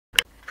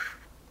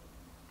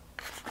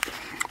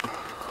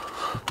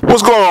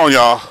What's going on,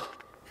 y'all?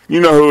 You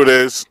know who it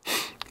is.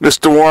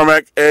 Mr.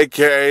 Warmack,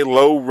 a.k.a.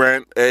 Low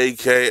Rent,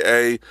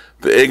 a.k.a.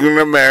 The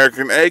Ignorant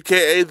American,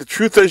 a.k.a. The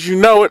Truth As You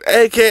Know It,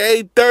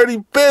 a.k.a.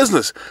 Dirty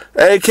Business,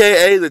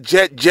 a.k.a. The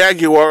Jet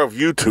Jaguar of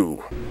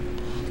YouTube.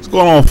 What's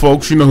going on,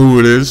 folks? You know who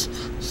it is.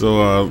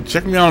 So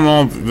check me out on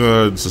all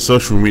the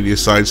social media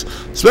sites.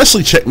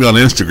 Especially check me on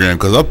Instagram,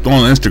 because up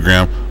on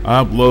Instagram,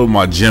 I upload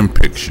my gym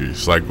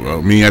pictures. Like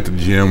me at the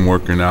gym,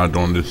 working out,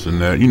 doing this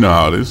and that. You know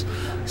how it is.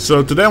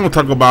 So today I'm going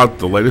to talk about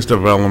the latest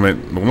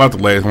development. Well, not the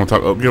latest. I'm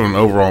going to give an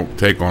overall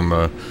take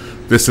on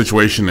this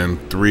situation in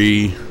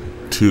 3,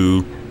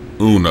 2,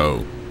 1.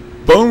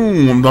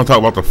 Boom! I'm going to talk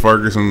about the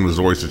Ferguson,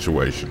 Missouri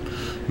situation.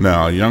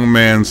 Now, a young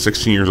man,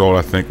 16 years old,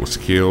 I think, was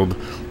killed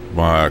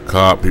by a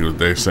cop. They're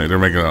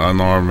making an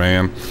unarmed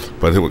man.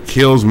 But what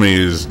kills me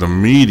is the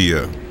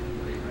media.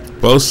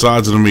 Both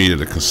sides of the media,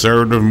 the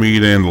conservative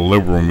media and the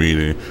liberal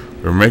media,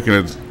 they're making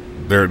it.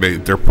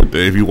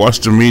 If you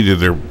watch the media,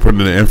 they're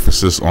putting an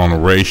emphasis on the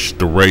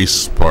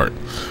race part.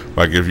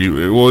 Like if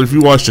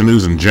you watch the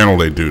news in general,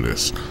 they do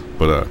this.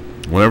 But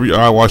whenever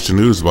I watch the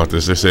news about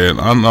this, they say an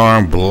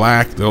unarmed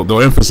black.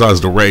 They'll emphasize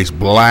the race.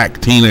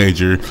 Black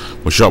teenager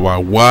was shot by a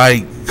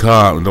white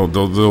cop.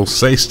 They'll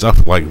say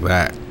stuff like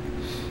that.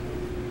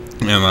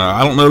 And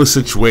I don't know the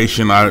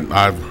situation.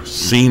 I've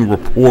seen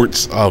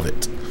reports of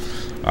it.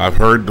 I've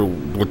heard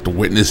what the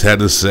witness had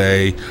to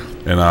say.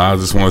 And I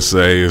just want to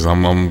say is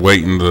I'm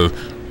waiting to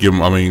give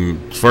him. I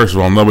mean, first of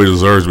all, nobody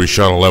deserves to be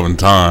shot 11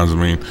 times. I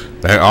mean,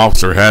 that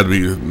officer had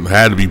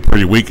to be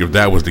pretty weak if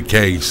that was the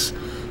case.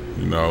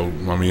 You know,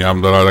 I mean,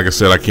 like I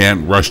said, I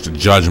can't rush to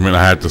judgment.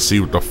 I have to see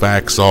what the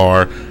facts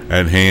are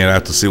at hand. I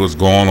have to see what's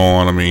going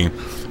on. I mean,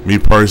 me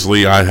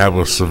personally, I have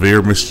a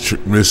severe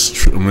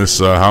mistrust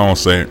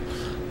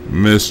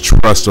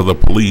of the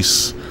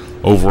police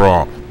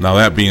overall. Now,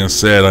 that being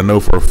said, I know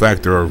for a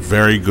fact there are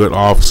very good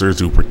officers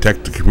who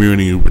protect the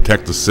community, who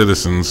protect the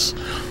citizens,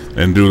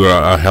 and do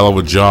a hell of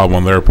a job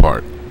on their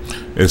part.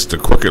 It's the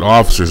crooked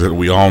officers that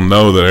we all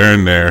know that are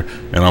in there,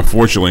 and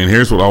unfortunately, and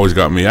here's what always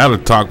got me. I had a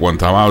talk one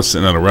time. I was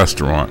sitting at a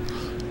restaurant,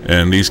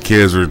 and these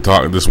kids were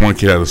talking. This one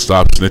kid had a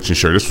Stop Snitching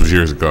shirt. This was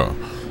years ago.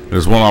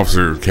 This one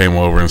officer came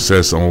over and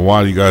said something. Well,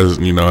 why do you guys,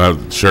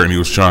 have the shirt? And he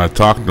was trying to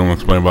talk to them and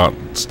explain about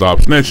Stop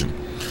Snitching.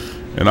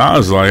 And I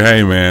was like,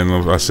 hey, man,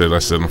 I said,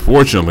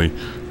 unfortunately,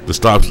 the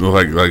stop,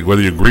 like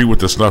whether you agree with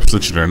the stop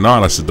snitching or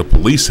not, I said, the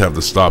police have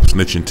the stop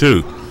snitching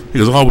too. He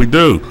goes, oh, we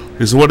do.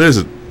 He said, what is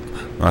it?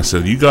 And I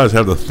said, you guys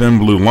have the thin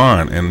blue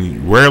line,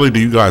 and rarely do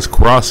you guys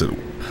cross it.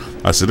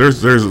 I said,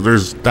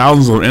 there's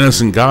thousands of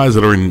innocent guys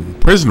that are in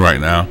prison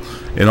right now,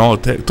 and all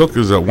it took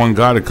is that one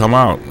guy to come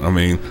out. I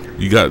mean,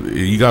 you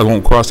guys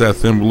won't cross that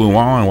thin blue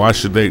line. Why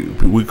should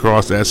we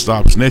cross that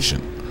stop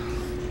snitching?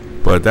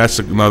 But that's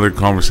another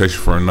conversation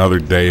for another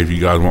day. If you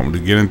guys want me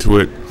to get into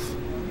it,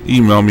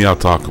 email me, I'll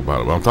talk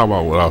about it. But I'm talking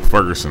about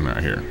Ferguson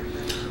right here.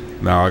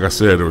 Now, like I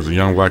said, there was a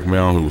young black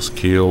male who was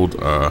killed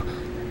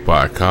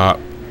by a cop,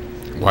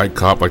 white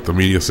cop, like the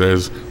media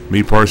says.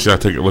 Me personally, I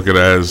take a look at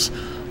it as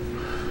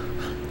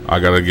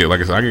I gotta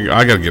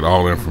get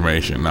all the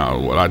information. Now,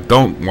 what I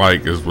don't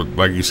like is what,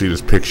 like you see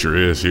this picture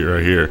is here,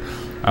 right here.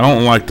 I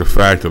don't like the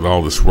fact that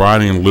all this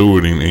rioting and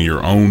looting in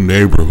your own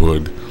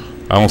neighborhood.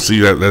 I don't see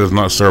that does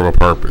not serve a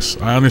purpose.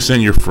 I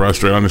understand you're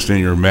frustrated. I understand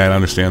you're mad. I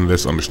understand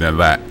this. I understand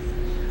that.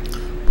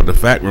 But the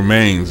fact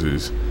remains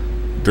is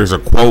there's a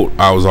quote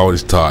I was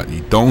always taught.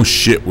 You don't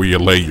shit where you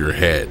lay your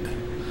head.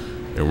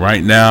 And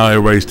right now,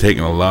 everybody's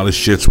taking a lot of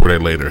shits where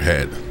they lay their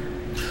head.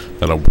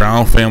 Now, the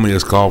Brown family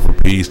has called for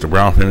peace. The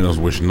Brown family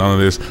doesn't wish none of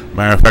this.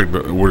 Matter of fact,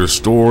 where the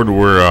store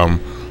where,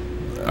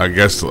 I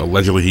guess,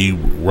 allegedly he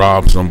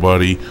robbed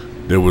somebody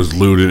that was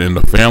looted, and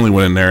the family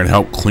went in there and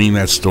helped clean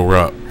that store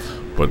up.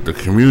 But the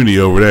community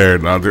over there,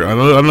 I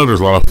know there's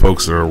a lot of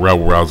folks that are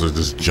rebel rousers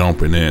just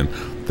jumping in.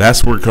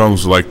 That's where it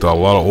comes like a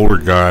lot of older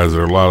guys,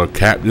 there are a lot of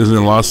captains and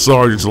a lot of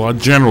sergeants, a lot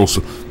of generals.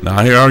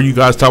 Now here are you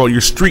guys talking about your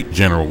street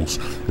generals.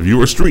 If you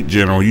were a street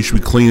general, you should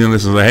be cleaning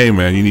this and say, hey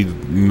man,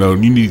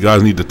 you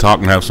guys need to talk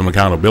and have some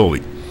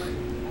accountability.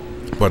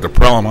 But the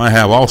problem I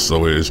have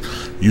also is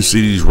you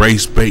see these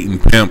race baiting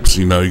pimps.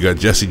 You got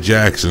Jesse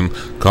Jackson,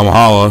 come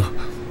holla.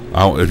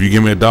 If you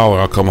give me $1,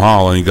 I'll come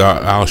holla. And you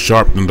got Al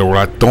Sharpton, the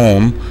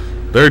Raton.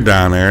 They're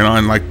down there,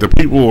 and like the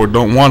people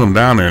don't want them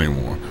down there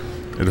anymore.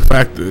 And the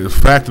fact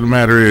of the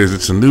matter is,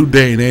 it's a new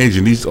day and age,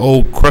 and these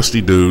old crusty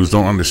dudes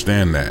don't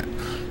understand that.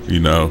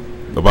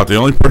 About the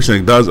only person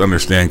that does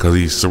understand, because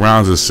he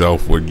surrounds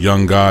himself with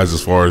young guys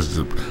as far as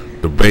the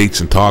debates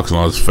and talks and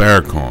all, is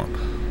Farrakhan.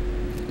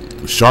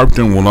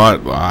 Sharpton will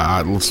not.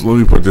 Let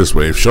me put it this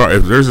way: if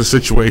there's a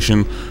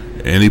situation,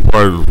 any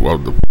part of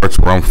the parts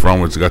where I'm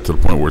from, it's got to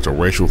the point where it's a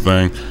racial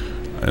thing,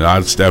 and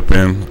I'd step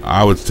in,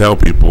 I would tell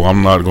people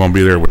I'm not going to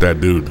be there with that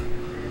dude.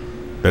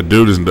 That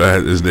dude is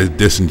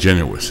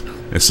disingenuous.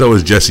 And so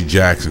is Jesse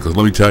Jackson. Because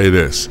let me tell you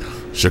this.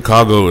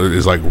 Chicago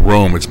is like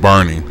Rome. It's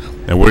burning.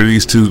 And where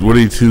these two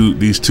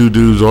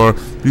dudes are?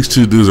 These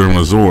two dudes are in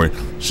Missouri.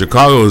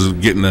 Chicago is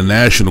getting the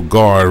National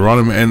Guard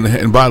running.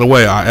 And by the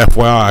way,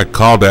 FYI, I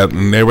called that,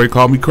 and everybody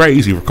called me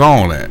crazy for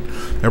calling that.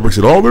 Everybody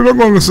said, "Oh, they're not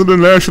going to send the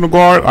National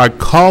Guard." I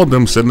called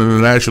them sending the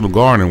National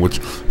Guard, in which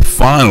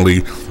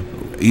finally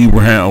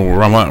Emmanuel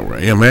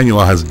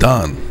has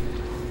done.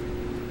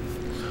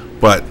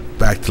 But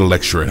back to the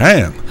lecture at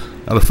hand.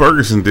 Now the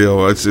Ferguson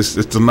deal, it's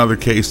another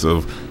case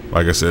of,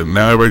 like I said,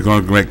 now everybody's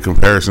going to make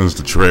comparisons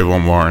to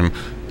Trayvon Martin,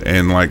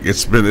 and like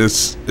it's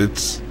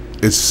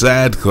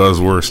sad because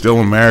we're still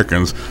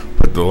Americans,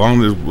 but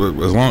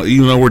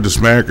even though we're just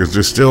Americans,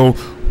 there's still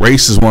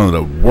race is one of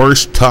the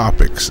worst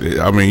topics.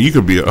 I mean, you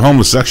could be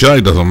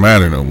homosexuality doesn't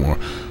matter no more.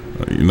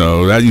 You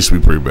know, that used to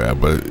be pretty bad,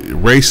 but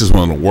race is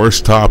one of the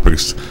worst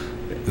topics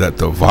that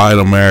divide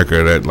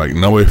America that like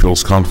nobody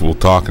feels comfortable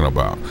talking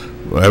about.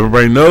 Well,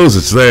 everybody knows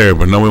it's there,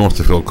 but nobody wants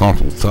to feel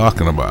comfortable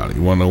talking about it.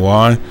 You want to know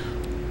why?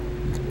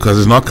 Because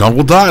it's not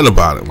comfortable talking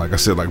about it. Like I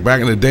said, like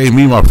back in the day,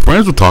 me and my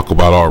friends would talk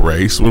about our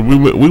race.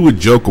 We would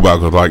joke about it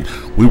because like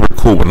we were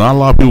cool, but not a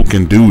lot of people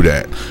can do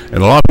that.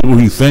 And a lot of people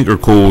who you think are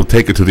cool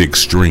take it to the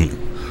extreme.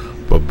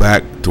 But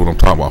back to what I'm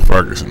talking about,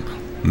 Ferguson.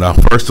 Now,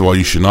 first of all,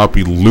 you should not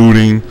be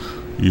looting,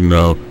 you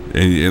know,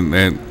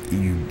 and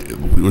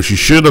what you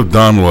should have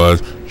done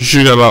was you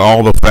should have got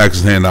all the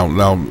facts in hand.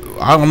 Now,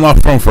 I'm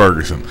not from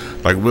Ferguson.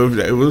 Like, if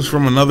it was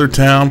from another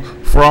town,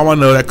 for all I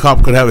know, that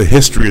cop could have a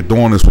history of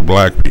doing this with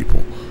black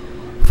people.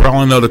 For all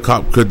I know, the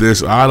cop could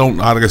this. Like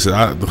I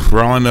said,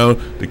 for all I know,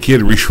 the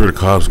kid reached for the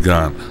cop's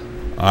gun.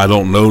 I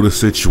don't know the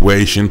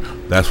situation.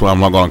 That's why I'm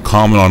not going to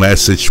comment on that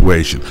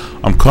situation.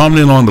 I'm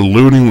commenting on the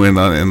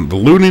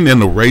looting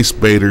and the race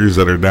baiters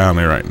that are down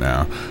there right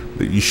now.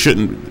 That you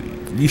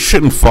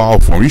shouldn't fall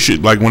for them. You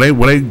should, like when they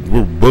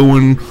were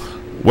booing,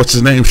 what's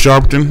his name,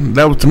 Sharpton.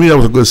 To me that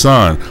was a good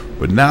sign.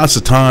 But now it's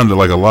the time that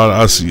like a lot of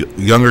us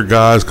younger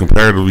guys,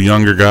 comparatively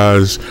younger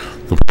guys,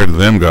 compared to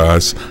them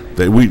guys,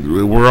 that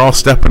we're all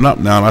stepping up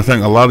now. And I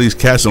think a lot of these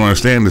cats don't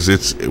understand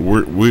this.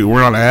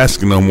 We're not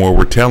asking no more.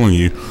 We're telling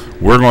you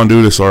we're going to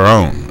do this our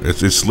own.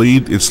 It's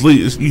lead.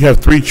 You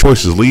have three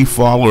choices: lead,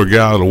 follow, or get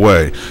out of the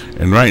way.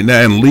 And right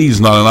now, and lead's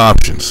not an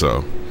option.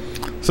 So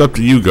it's up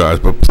to you guys.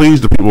 But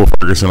please, the people of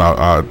Ferguson,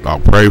 I'll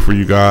pray for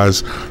you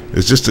guys.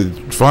 It's just to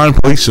find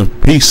peace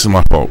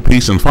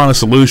and find a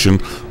solution.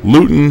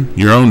 Looting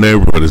your own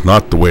neighborhood is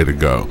not the way to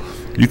go.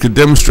 You could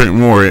demonstrate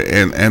more,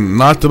 and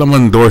not that I'm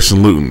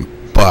endorsing looting,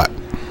 but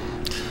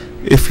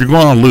if you're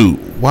going to loot,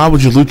 why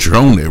would you loot your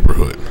own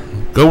neighborhood?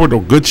 Go where the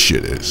good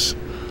shit is.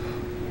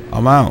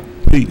 I'm out.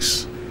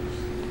 Peace.